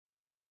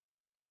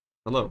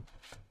Hello,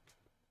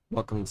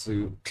 welcome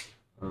to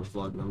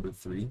vlog number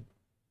 3.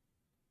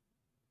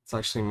 It's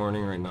actually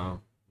morning right now,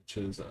 which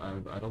is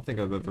I don't think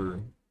I've ever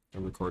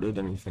recorded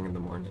anything in the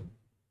morning.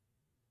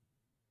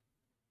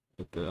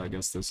 But I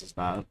guess this is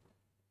bad.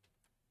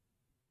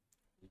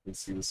 You can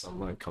see the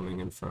sunlight coming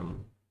in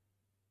from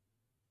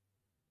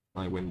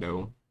my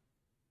window.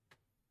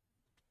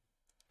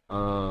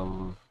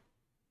 Um,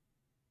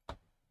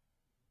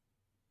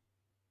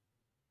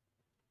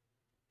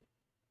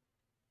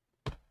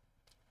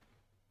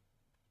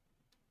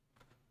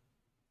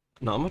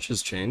 Not much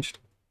has changed.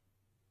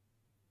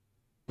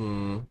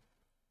 Hmm.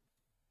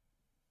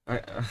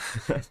 I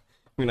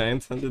mean, I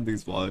intended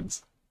these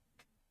vlogs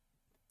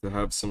to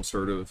have some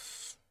sort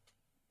of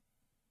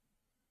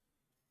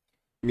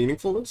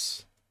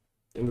meaningfulness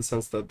in the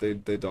sense that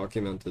they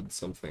documented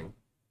something.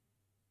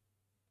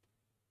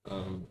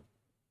 Um,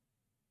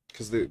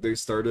 because they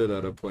started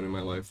at a point in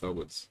my life that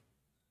was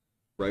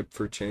ripe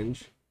for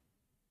change.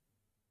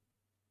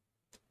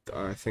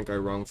 I think I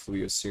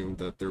wrongfully assumed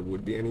that there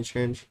would be any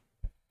change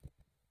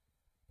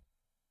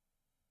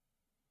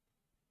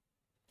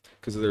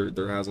because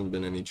there hasn't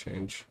been any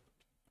change.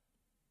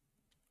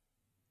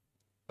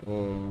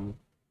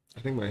 I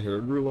think my hair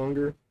grew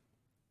longer.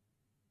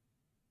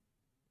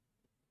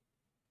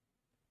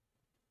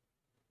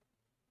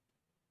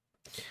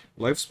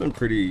 Life's been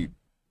pretty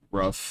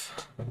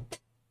rough.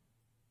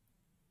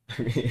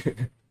 I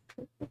mean,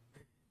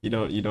 you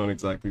don't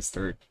exactly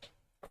start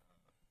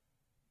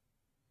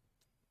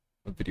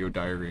a video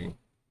diary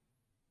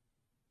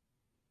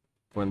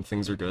when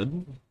things are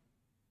good.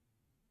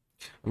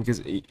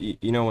 Because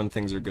you know when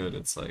things are good,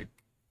 it's like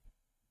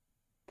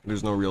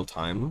there's no real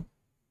time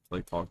to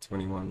like talk to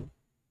anyone,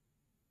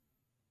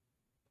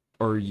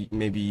 or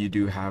maybe you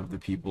do have the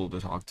people to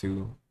talk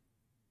to.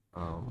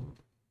 Um,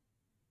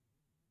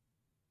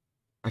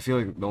 I feel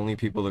like the only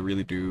people that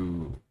really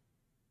do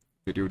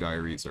video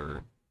diaries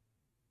are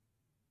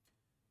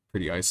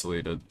pretty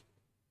isolated,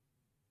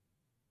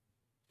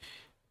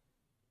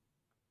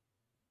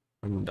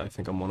 and I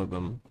think I'm one of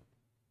them.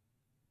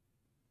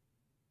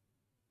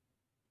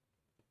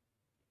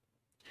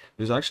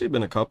 There's actually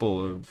been a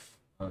couple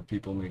of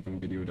people making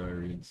video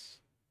diaries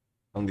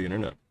on the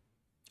internet.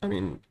 I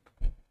mean,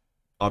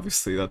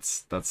 obviously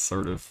that's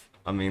sort of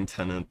a main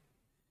tenet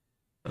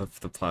of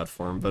the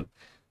platform, but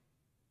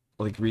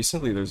like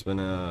recently there's been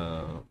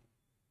well,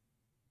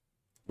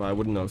 I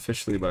wouldn't know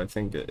officially, but I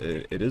think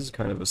it is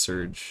kind of a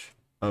surge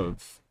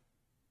of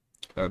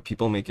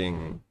people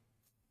making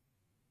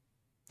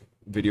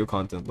video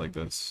content like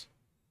this,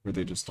 where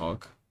they just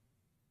talk.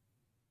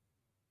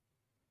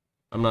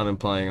 I'm not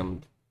implying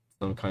I'm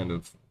some kind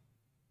of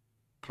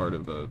part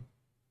of a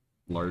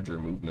larger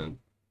movement,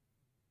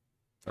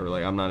 or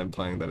like I'm not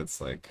implying that it's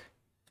like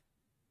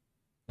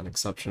an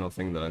exceptional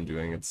thing that I'm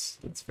doing. It's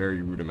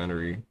very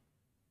rudimentary,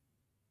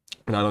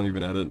 and I don't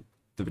even edit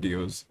the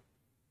videos.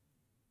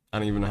 I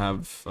don't even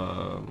have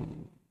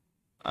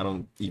I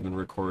don't even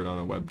record on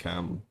a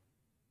webcam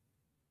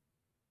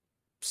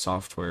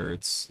software.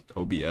 It's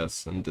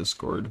OBS and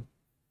Discord.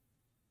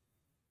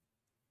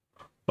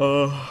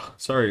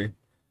 Sorry.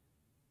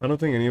 I don't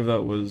think any of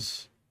that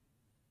was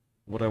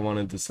what I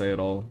wanted to say at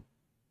all.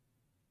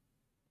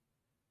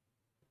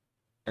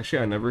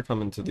 Actually, I never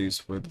come into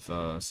these with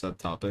a set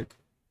topic.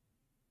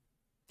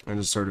 I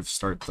just sort of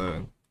start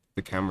the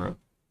camera.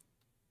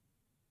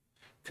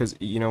 Because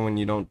you know when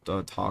you don't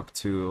talk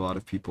to a lot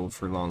of people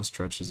for long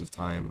stretches of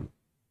time,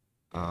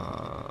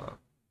 uh,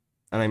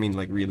 and I mean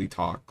like really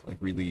talk, like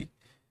really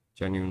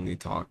genuinely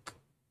talk.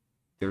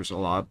 There's a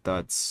lot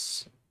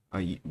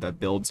that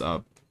builds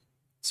up,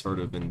 sort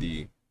of in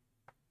the,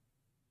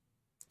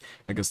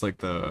 I guess like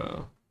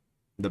the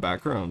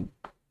background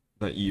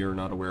that you're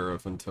not aware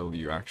of until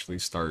you actually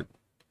start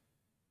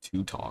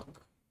to talk.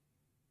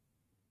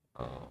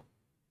 Uh,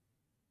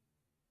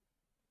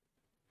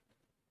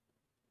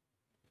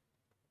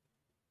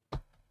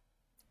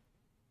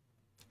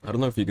 I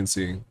don't know if you can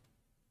see.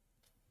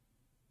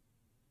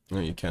 No,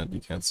 you can't. You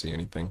can't see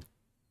anything.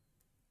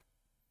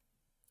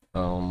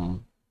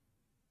 Um,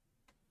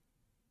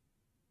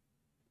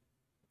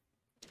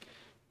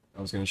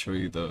 I was gonna show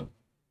you the.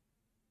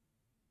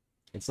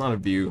 It's not a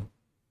view,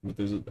 but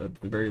there's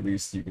at the very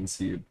least you can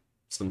see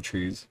some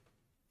trees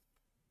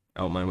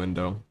out my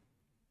window.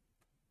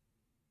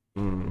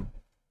 Mm.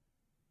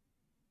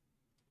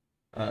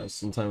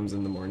 Sometimes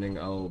in the morning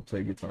I'll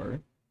play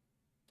guitar,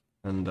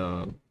 and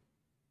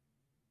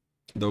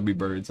there'll be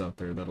birds out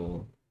there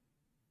that'll.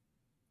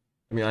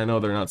 I mean, I know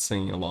they're not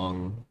singing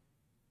along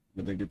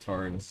with the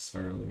guitar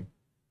necessarily.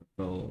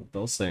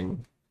 They'll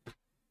sing,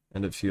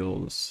 and it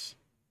feels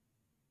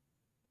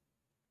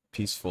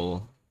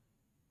peaceful,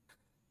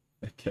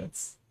 I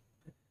guess,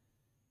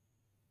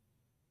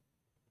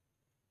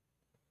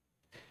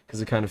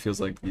 because it kind of feels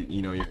like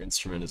you know your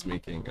instrument is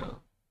making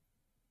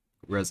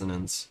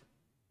resonance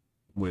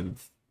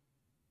with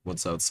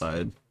what's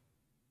outside.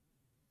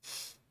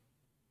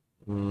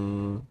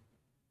 Mm,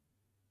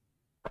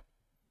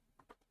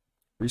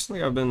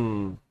 Recently, I've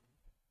been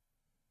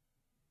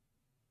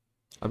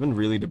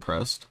really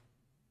depressed.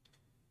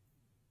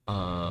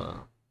 uh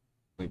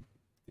like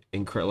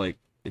like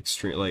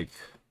extreme, like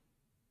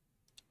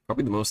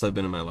probably the most I've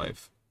been in my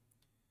life.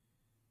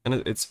 And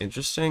it's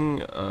interesting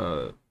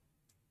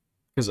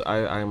because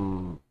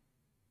I'm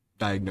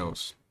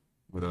diagnosed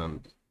with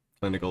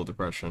clinical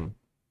depression,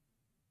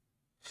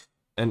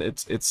 and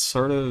it's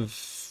sort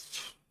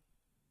of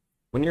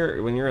when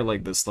you're at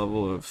like this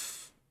level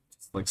of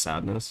like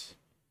sadness,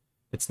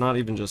 it's not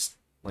even just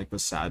like the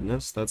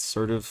sadness that's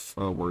sort of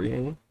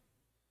worrying.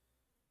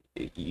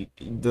 You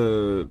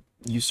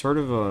sort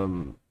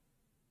of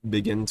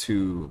begin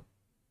to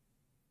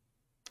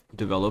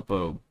develop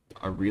a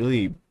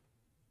really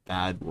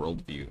bad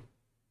worldview,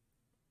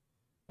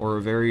 or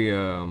a very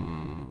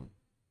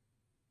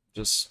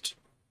just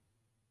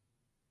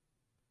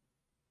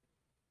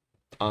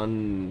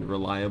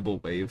unreliable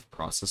way of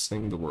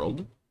processing the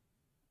world.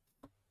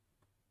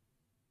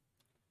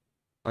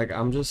 Like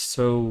I'm just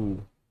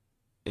so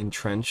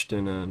entrenched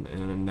in a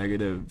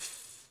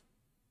negative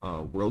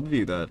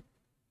worldview that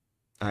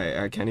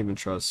I can't even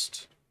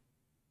trust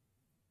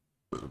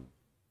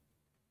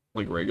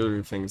like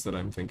regular things that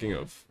I'm thinking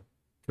of,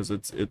 because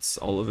it's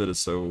all of it is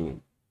so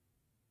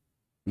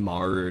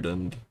marred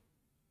and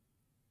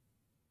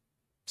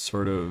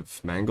sort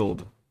of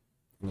mangled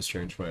in a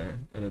strange way,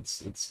 and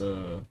it's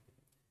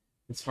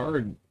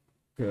hard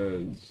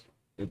because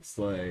it's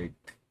like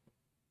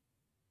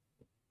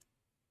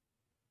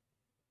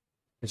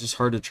it's just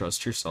hard to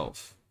trust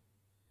yourself,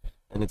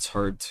 and it's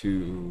hard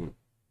to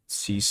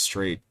see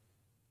straight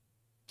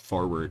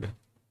forward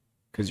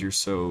because you're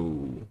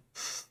so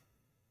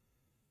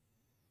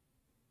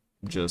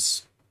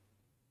just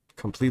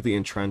completely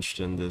entrenched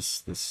in this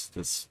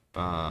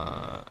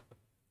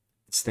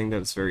thing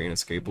that is very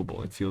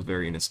inescapable. It feels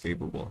very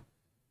inescapable.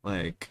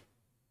 Like,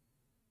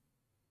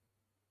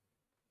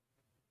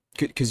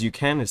 because you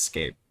can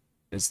escape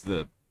is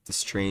the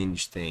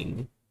strange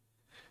thing.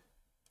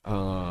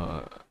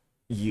 Uh,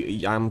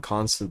 I'm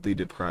constantly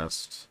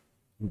depressed,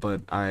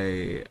 but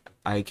I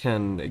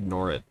can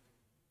ignore it.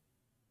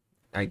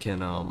 I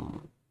can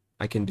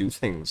I can do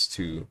things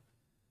to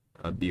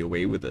be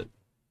away with it.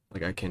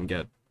 Like I can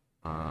get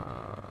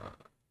uh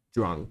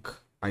drunk.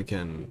 I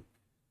can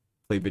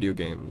play video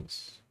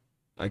games.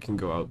 I can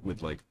go out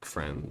with like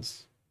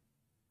friends.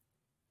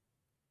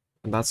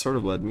 And that sort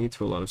of led me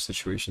to a lot of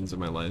situations in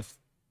my life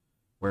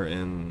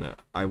wherein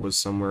I was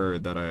somewhere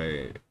that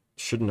I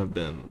shouldn't have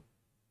been,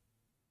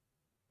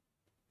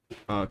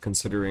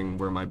 considering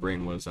where my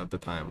brain was at the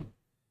time.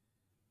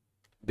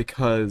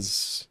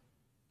 Because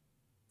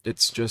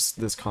it's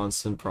just this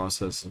constant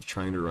process of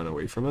trying to run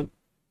away from it.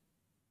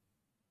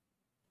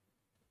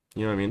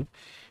 You know what I mean?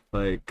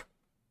 Like,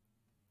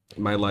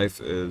 my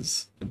life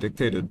is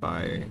dictated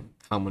by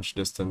how much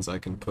distance I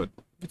can put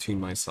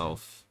between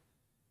myself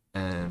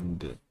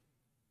and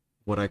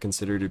what I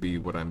consider to be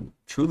what I'm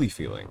truly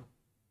feeling,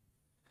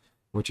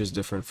 which is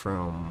different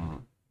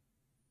from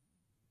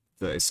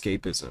the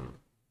escapism.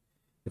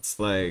 It's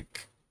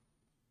like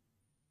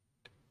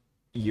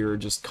you're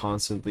just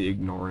constantly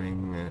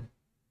ignoring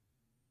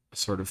a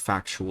sort of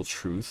factual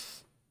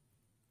truth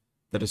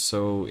that is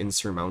so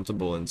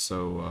insurmountable and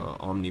so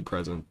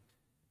omnipresent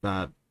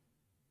that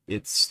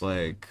it's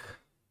like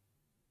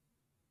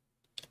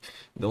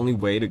the only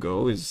way to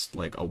go is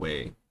like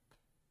away.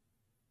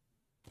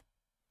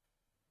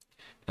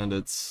 And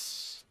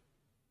it's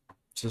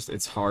just,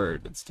 it's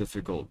hard, it's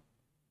difficult.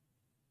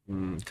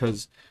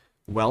 Because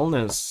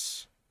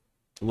wellness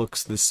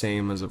looks the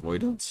same as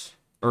avoidance.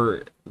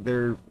 Or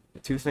they're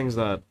two things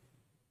that,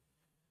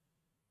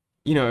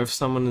 you know, if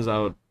someone is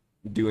out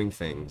doing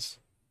things,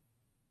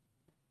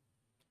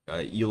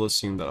 you'll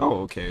assume that,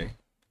 oh, okay,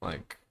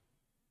 like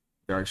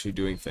they're actually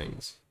doing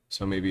things.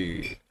 So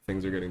maybe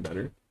things are getting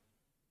better.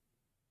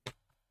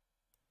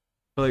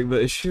 But like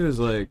the issue is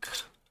like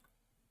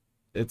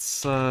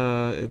it's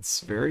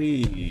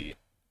very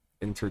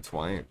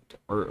intertwined.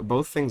 Or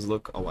both things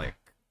look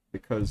alike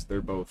because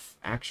they're both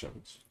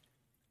actions.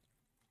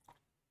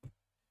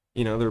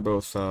 You know, they're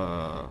both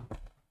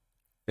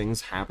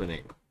things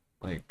happening.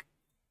 Like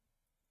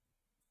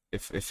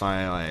if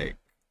I like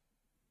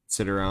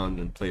sit around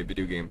and play a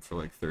video game for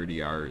like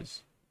 30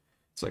 hours,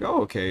 it's like,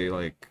 oh, okay,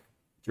 like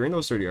during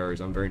those 30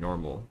 hours I'm very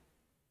normal.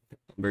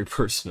 I'm very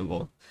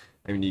personable.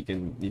 I mean, you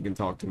can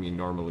talk to me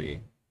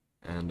normally,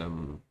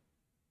 and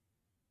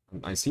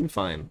I seem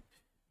fine.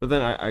 But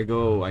then I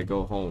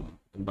go home,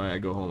 and by I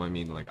go home I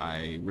mean like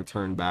I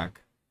return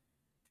back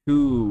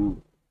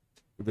to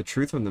the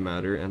truth of the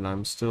matter, and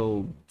I'm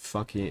still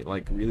fucking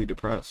like really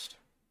depressed.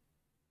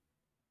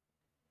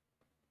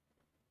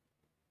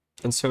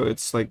 And so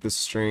it's like this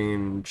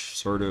strange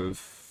sort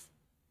of,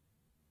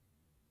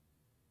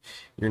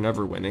 you're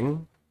never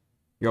winning.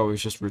 You're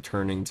always just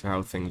returning to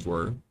how things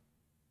were.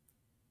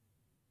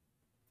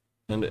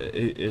 And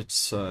it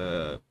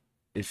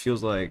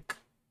feels like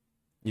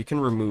you can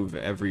remove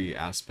every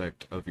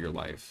aspect of your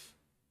life.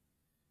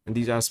 And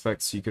these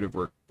aspects you could have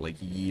worked like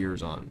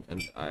years on.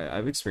 And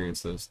I've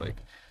experienced this,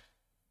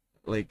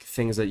 like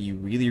things that you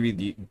really,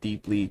 really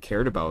deeply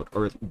cared about,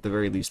 or at the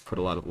very least put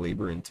a lot of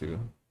labor into.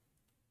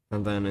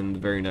 and then in the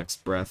very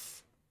next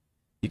breath,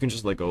 you can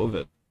just let go of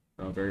it,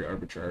 very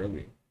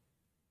arbitrarily.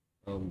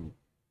 Um,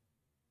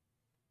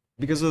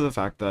 because of the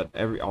fact that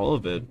every all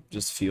of it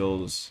just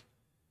feels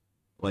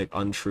like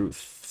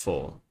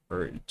untruthful,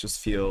 or it just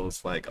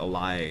feels like a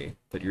lie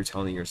that you're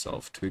telling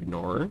yourself to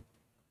ignore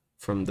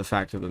from the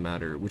fact of the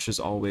matter, which is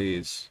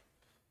always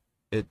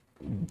it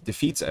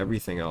defeats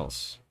everything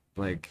else.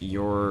 Like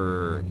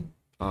your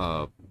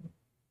uh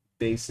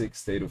basic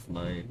state of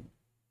mind.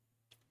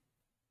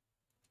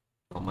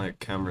 Oh, my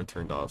camera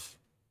turned off.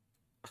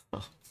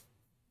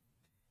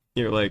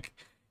 You're like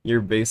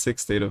your basic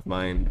state of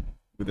mind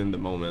within the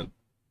moment,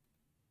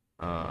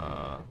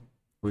 uh,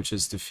 which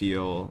is to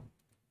feel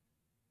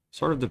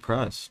sort of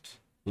depressed,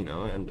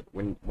 and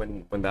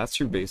when that's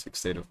your basic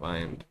state of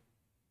mind,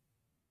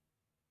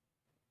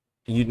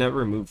 you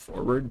never move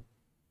forward.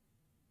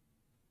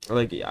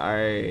 Like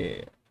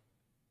because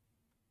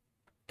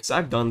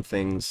I've done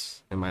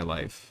things in my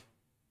life.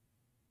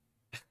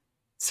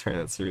 Sorry,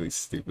 that's a really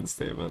stupid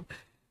statement.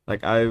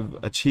 Like I've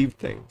achieved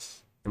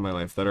things in my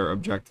life that are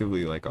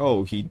objectively like,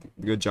 oh,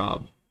 good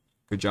job,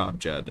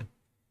 Jed.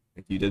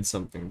 Like you did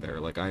something there.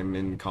 Like I'm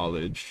in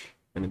college,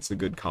 and it's a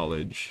good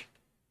college.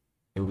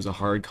 It was a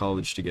hard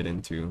college to get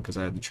into because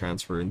I had to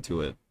transfer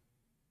into it,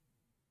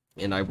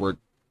 and I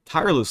worked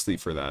tirelessly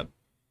for that.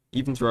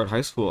 Even throughout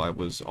high school, I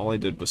was all I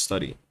did was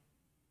study.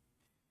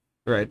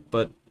 Right,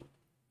 but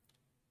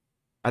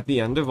at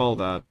the end of all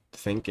that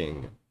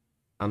thinking,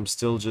 I'm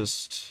still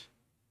just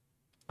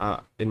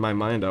in my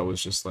mind I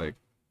was just like,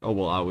 oh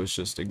well, I was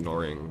just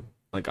ignoring,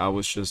 like I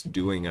was just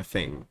doing a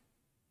thing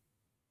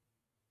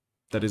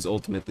that is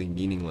ultimately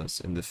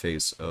meaningless in the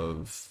face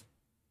of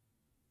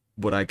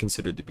what I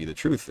consider to be the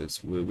truth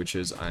is, which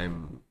is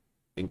I'm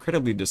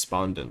incredibly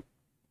despondent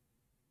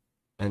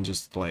and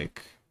just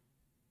like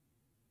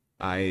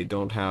I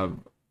don't have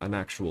an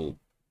actual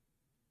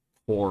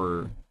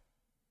core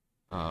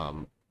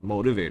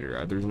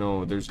motivator.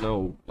 There's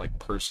no like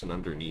person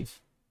underneath.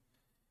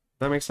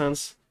 That makes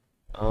sense.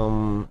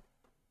 Um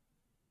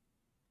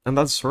and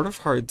that's sort of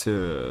hard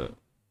to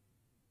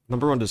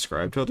number one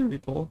describe to other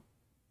people,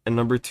 and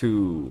number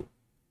two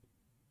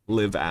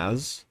live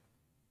as.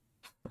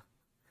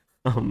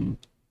 Um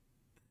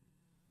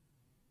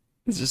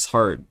it's just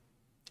hard,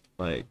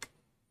 like,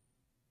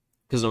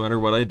 because no matter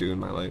what I do in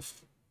my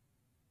life,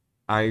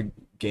 I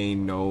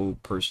gain no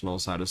personal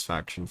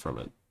satisfaction from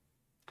it.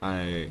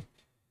 I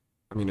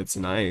I mean it's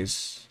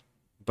nice,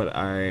 but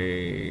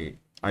I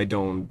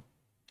don't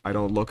I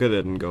don't look at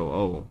it and go,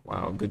 "Oh,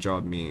 wow, good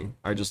job me."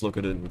 I just look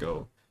at it and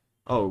go,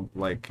 "Oh,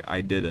 like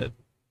I did it."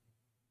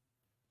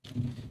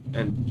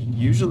 And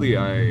usually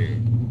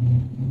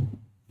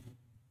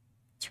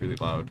it's really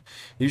loud.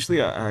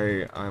 Usually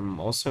I'm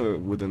also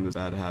within the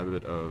bad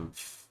habit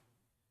of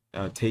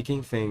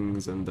taking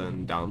things and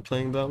then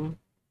downplaying them.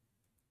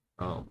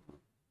 Um,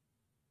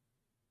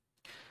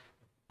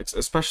 it's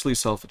especially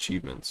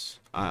self-achievements.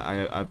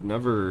 I've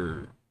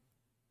never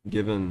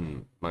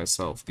given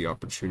myself the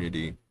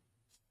opportunity to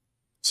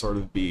sort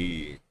of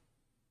be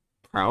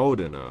proud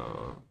in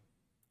a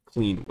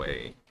clean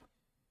way.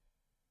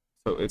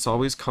 So it's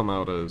always come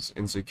out as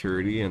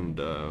insecurity and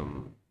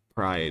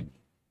pride,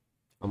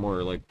 a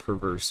more like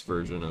perverse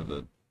version of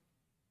it.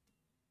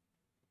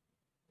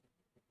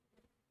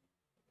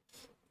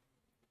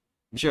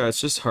 But yeah,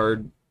 it's just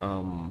hard.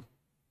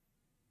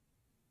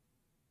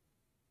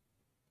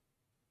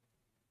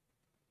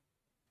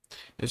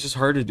 It's just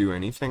hard to do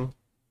anything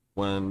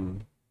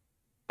when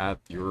at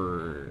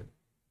your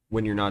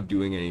when you're not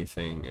doing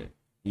anything,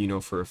 you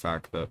know for a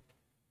fact that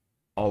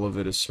all of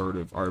it is sort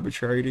of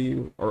arbitrary to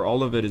you, or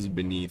all of it is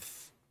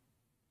beneath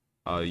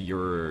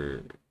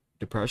your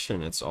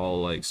depression. It's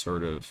all like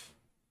sort of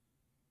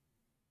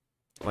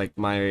like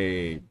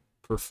my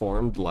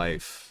performed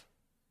life.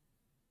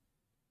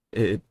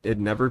 It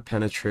never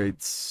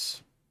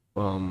penetrates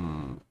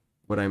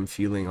what I'm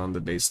feeling on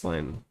the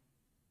baseline.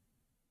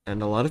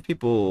 And a lot of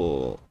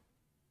people,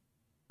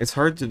 it's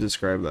hard to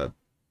describe that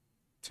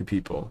to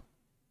people.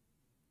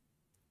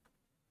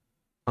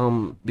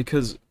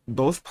 Because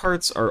both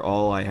parts are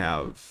all I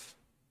have.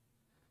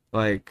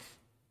 Like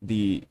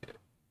the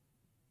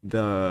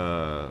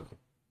the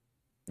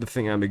the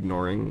thing I'm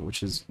ignoring,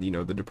 which is,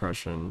 the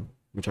depression,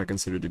 which I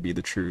consider to be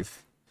the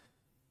truth,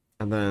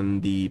 and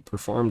then the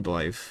performed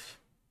life,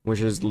 which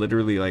is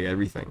literally like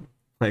everything.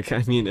 Like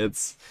I mean,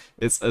 it's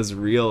as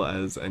real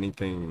as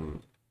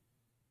anything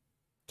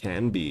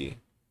can be.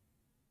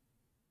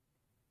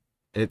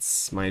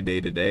 It's my day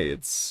to day.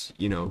 It's,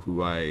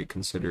 who I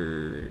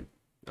consider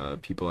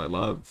people I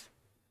love.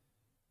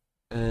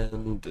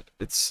 And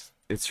it's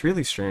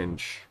really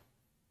strange.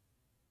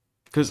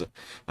 Because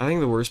I think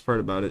the worst part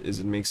about it is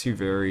it makes you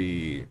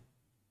very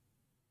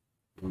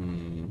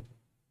mm,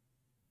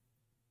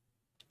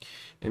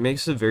 it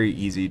makes it very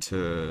easy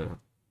to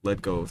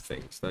let go of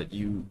things that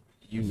you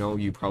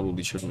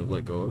probably shouldn't have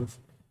let go of.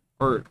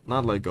 Or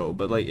not let go,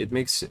 but like it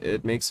makes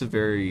it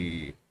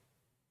very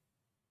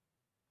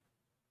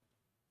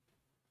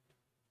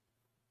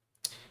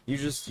you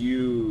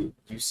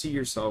see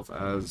yourself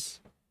as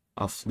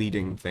a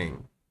fleeting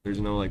thing. There's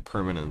no like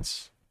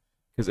permanence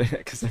because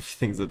because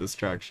everything's a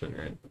distraction,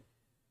 right?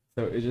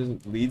 So it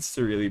just leads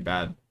to really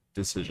bad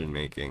decision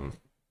making.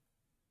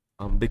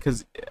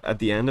 Because at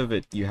the end of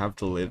it, you have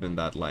to live in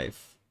that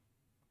life.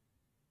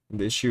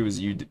 The issue is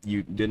you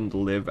didn't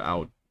live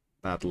out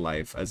that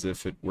life as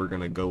if it were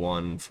gonna go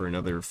on for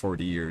another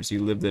 40 years.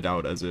 You lived it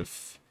out as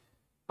if,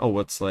 oh,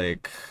 what's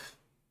like,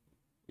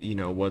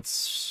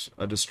 what's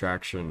a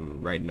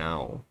distraction right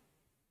now?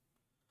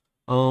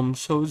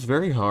 So it's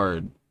very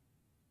hard.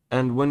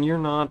 And when you're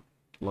not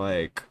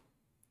like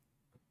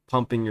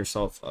pumping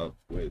yourself up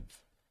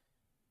with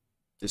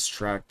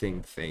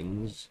distracting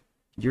things,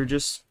 you're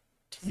just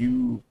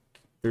you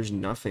there's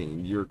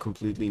nothing. You're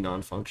completely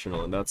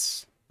non-functional, and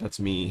that's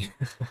me.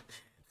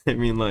 I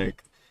mean,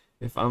 like,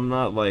 if I'm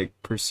not like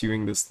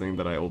pursuing this thing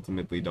that I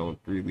ultimately don't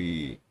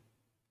really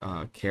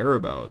care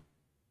about,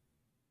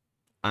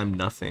 I'm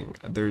nothing.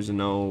 There's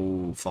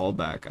no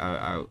fallback.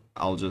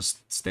 I'll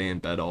just stay in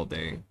bed all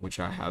day, which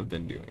I have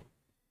been doing.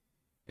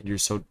 And you're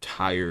so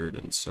tired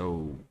and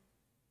so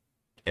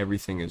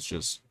everything is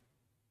just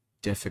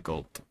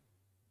difficult.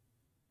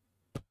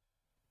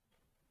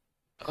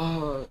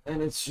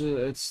 And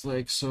it's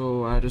like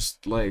so I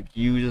just like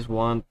you just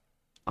want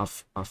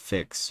a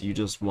fix. You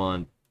just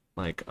want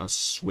like a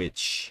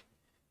switch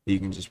that you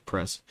can just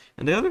press.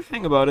 And the other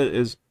thing about it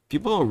is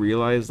people don't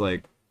realize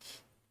like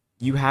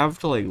you have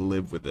to like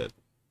live with it.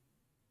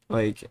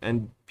 Like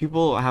and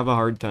people have a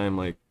hard time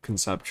like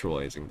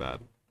conceptualizing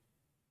that.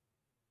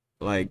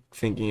 Like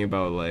thinking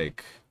about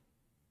like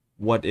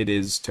what it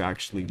is to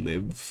actually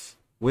live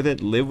with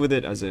it. Live with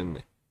it as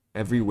in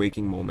every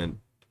waking moment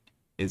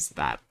is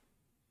that.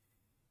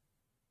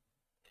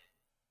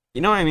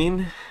 You know what I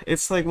mean?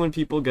 It's like when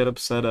people get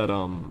upset at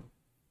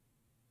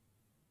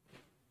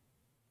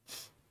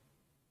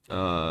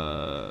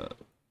uh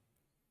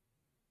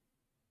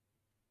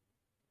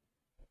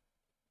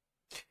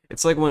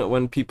it's like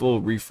when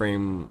people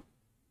reframe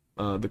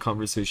the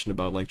conversation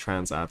about like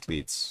trans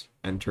athletes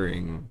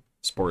entering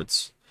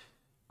sports.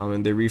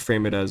 And they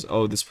reframe it as,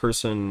 oh, this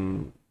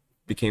person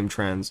became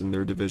trans in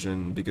their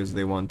division because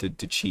they wanted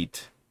to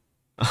cheat.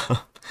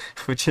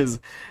 Which is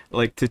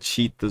like to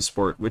cheat the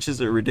sport, which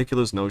is a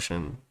ridiculous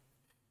notion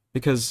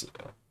because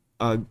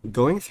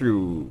going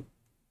through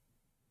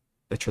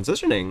the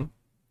transitioning,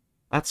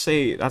 that's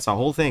a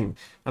whole thing.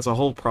 That's a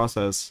whole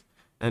process,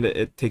 and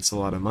it takes a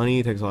lot of money,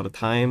 it takes a lot of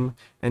time,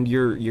 and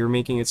you're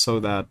making it so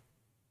that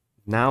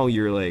now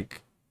you're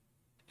like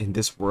in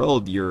this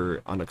world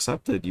you're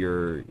unaccepted.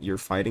 You're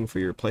fighting for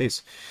your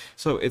place.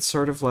 So it's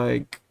sort of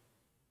like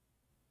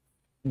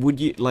would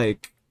you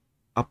like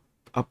a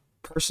a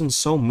person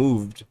so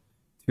moved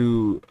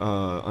to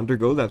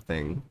undergo that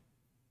thing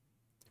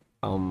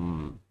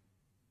um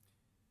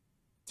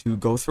to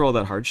go through all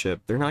that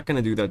hardship, they're not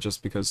gonna do that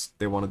just because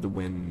they wanted to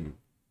win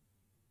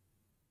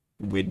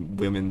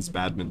women's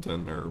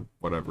badminton or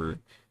whatever.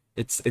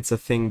 It's a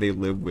thing they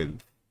live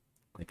with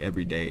like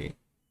every day,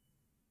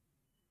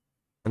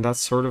 and that's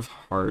sort of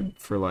hard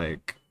for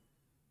like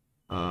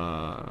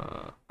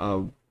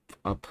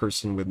a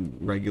person with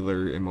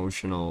regular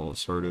emotional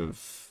sort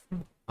of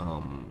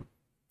um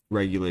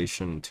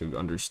regulation to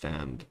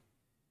understand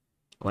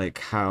like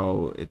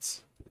how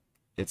it's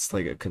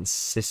like a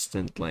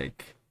consistent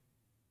like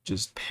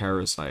just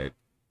parasite.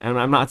 And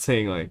I'm not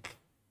saying like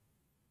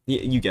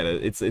you get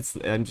it. It's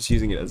I'm just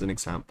using it as an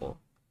example.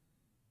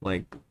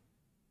 Like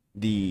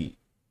the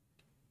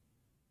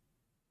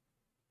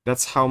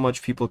that's how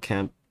much people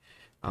can't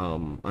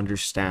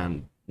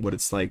understand what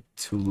it's like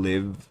to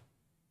live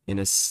in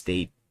a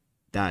state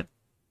that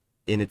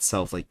in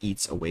itself like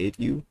eats away at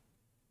you.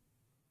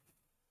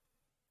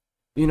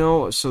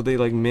 So they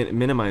like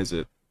minimize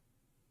it.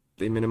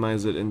 They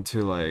minimize it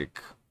into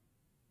like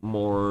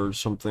more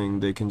something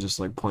they can just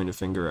like point a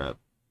finger at.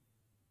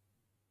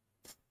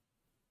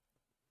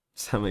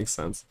 Does that make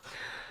sense?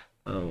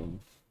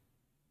 Um,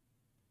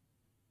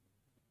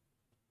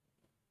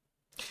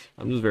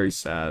 I'm just very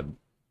sad,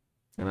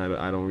 and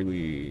I don't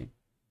really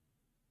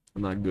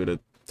I'm not good at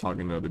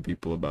talking to other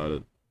people about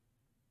it.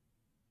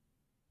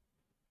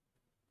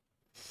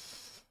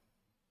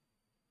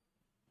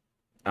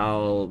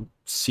 I'll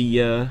see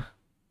ya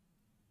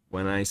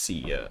when I see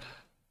ya.